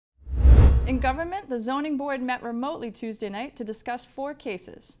In government, the zoning board met remotely Tuesday night to discuss 4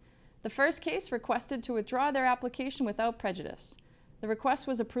 cases. The first case requested to withdraw their application without prejudice. The request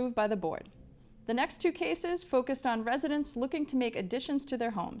was approved by the board. The next 2 cases focused on residents looking to make additions to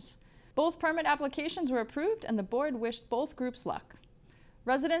their homes. Both permit applications were approved and the board wished both groups luck.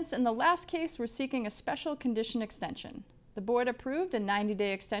 Residents in the last case were seeking a special condition extension. The board approved a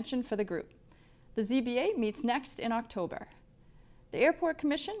 90-day extension for the group. The ZBA meets next in October. The Airport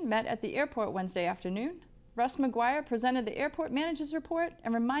Commission met at the airport Wednesday afternoon. Russ McGuire presented the airport manager's report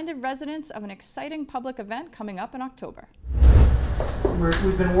and reminded residents of an exciting public event coming up in October.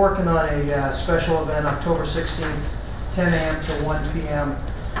 We've been working on a special event October 16th, 10 a.m. to 1 p.m.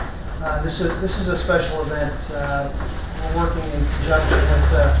 This is a special event. We're working in conjunction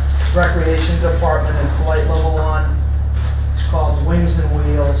with the Recreation Department and Flight Level On. It's called Wings and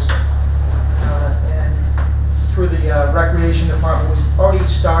Wheels. And through the Recreation Department, we've already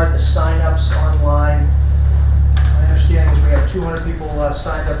started the sign-ups online. My understanding is we have 200 people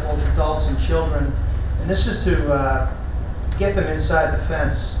signed up, both adults and children. And this is to get them inside the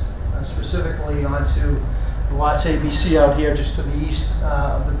fence, specifically onto the lots ABC out here just to the east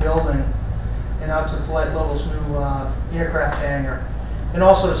of the building, and out to Flight Level's new aircraft hangar. And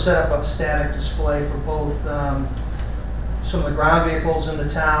also to set up a static display for both some of the ground vehicles in the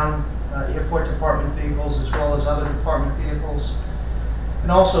town, airport department vehicles, as well as other department vehicles,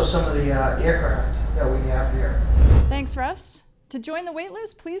 and also some of the aircraft that we have here. Thanks, Russ. To join the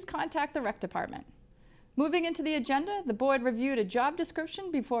waitlist, please contact the Rec Department. Moving into the agenda, the board reviewed a job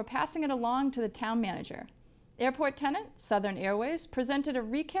description before passing it along to the town manager. Airport tenant, Southern Airways, presented a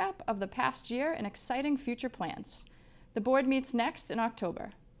recap of the past year and exciting future plans. The board meets next in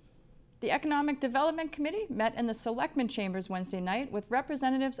October. The Economic Development Committee met in the Selectmen Chambers Wednesday night with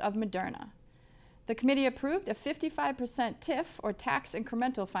representatives of Moderna. The committee approved a 55% TIF, or tax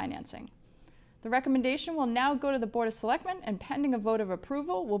incremental financing. The recommendation will now go to the Board of Selectmen, and pending a vote of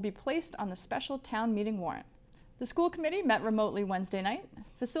approval will be placed on the special town meeting warrant. The school committee met remotely Wednesday night.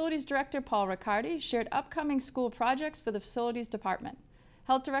 Facilities Director Paul Riccardi shared upcoming school projects for the Facilities Department.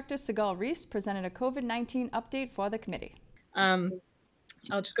 Health Director Sigal Reese presented a COVID-19 update for the committee.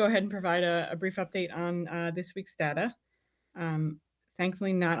 I'll just go ahead and provide a brief update on this week's data.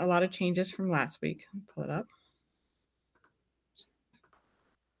 Thankfully, not a lot of changes from last week. I'll pull it up.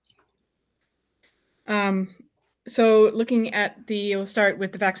 So looking at we'll start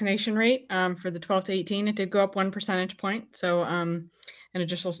with the vaccination rate for the 12 to 18, it did go up 1 percentage point. So and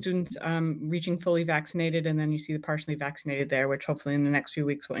additional students reaching fully vaccinated, and then you see the partially vaccinated there, which hopefully in the next few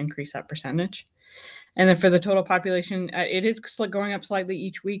weeks will increase that percentage. And then for the total population, it is going up slightly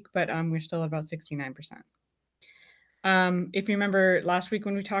each week, but we're still at about 69%. If you remember last week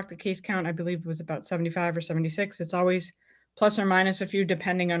when we talked, the case count, I believe, was about 75 or 76. It's always plus or minus a few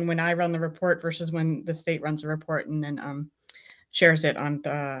depending on when I run the report versus when the state runs the report and then shares it on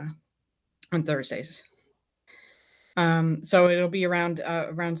Thursdays. So it'll be around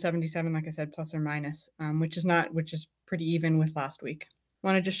 77, like I said, plus or minus, which is pretty even with last week. I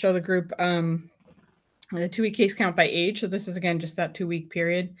want to just show the group the 2-week case count by age. So this is again just that 2-week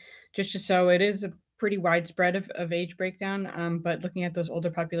period, just to show it is a pretty widespread of age breakdown. But looking at those older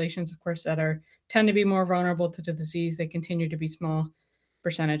populations, of course, that tend to be more vulnerable to the disease, they continue to be small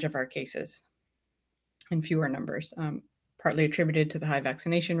percentage of our cases in fewer numbers, partly attributed to the high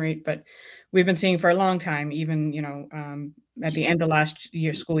vaccination rate. But we've been seeing for a long time, even at the end of last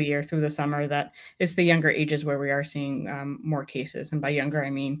year, school year through the summer, that it's the younger ages where we are seeing more cases. And by younger, I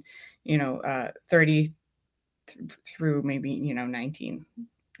mean 30 through maybe 19,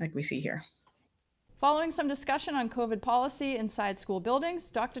 like we see here. Following some discussion on COVID policy inside school buildings,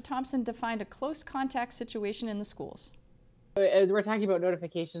 Dr. Thompson defined a close contact situation in the schools. As we're talking about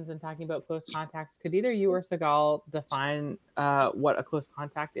notifications and talking about close contacts, could either you or Sigal define what a close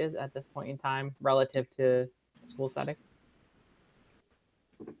contact is at this point in time relative to school setting?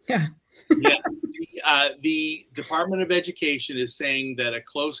 Yeah. The Department of Education is saying that a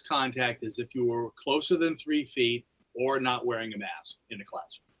close contact is if you were closer than 3 feet or not wearing a mask in a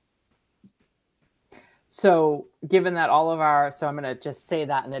classroom. So given that so I'm going to just say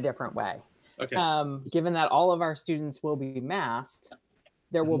that in a different way. Okay. Given that all of our students will be masked,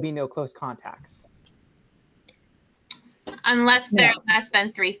 there will be no close contacts. Unless they're less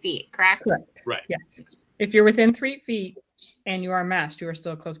than 3 feet, correct? Correct. Right. Yes. If you're within 3 feet and you are masked, you are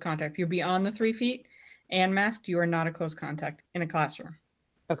still a close contact. If you're beyond the 3 feet and masked, you are not a close contact in a classroom.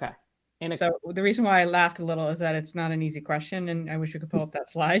 Okay. So the reason why I laughed a little is that it's not an easy question, and I wish we could pull up that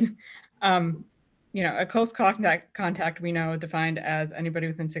slide. A close contact we know defined as anybody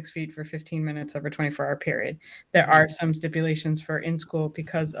within 6 feet for 15 minutes over a 24-hour period. There are some stipulations for in school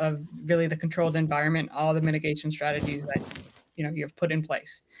because of really the controlled environment, all the mitigation strategies that you've put in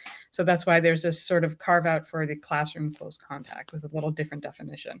place. So that's why there's this sort of carve out for the classroom close contact with a little different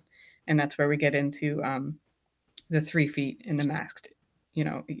definition, and that's where we get into the 3 feet in the masked.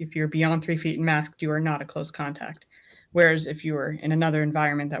 If you're beyond 3 feet and masked, you are not a close contact. Whereas if you were in another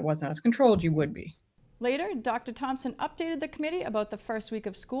environment that wasn't as controlled, you would be. Later, Dr. Thompson updated the committee about the first week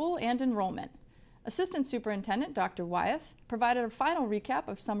of school and enrollment. Assistant Superintendent Dr. Wyeth provided a final recap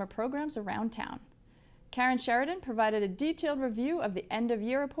of summer programs around town. Karen Sheridan provided a detailed review of the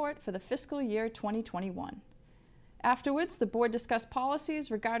end-of-year report for the fiscal year 2021. Afterwards, the board discussed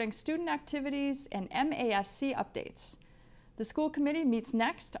policies regarding student activities and MASC updates. The school committee meets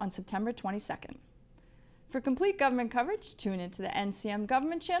next on September 22nd. For complete government coverage, tune into the NCM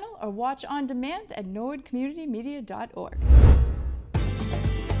Government Channel or watch on demand at norwoodcommunitymedia.org.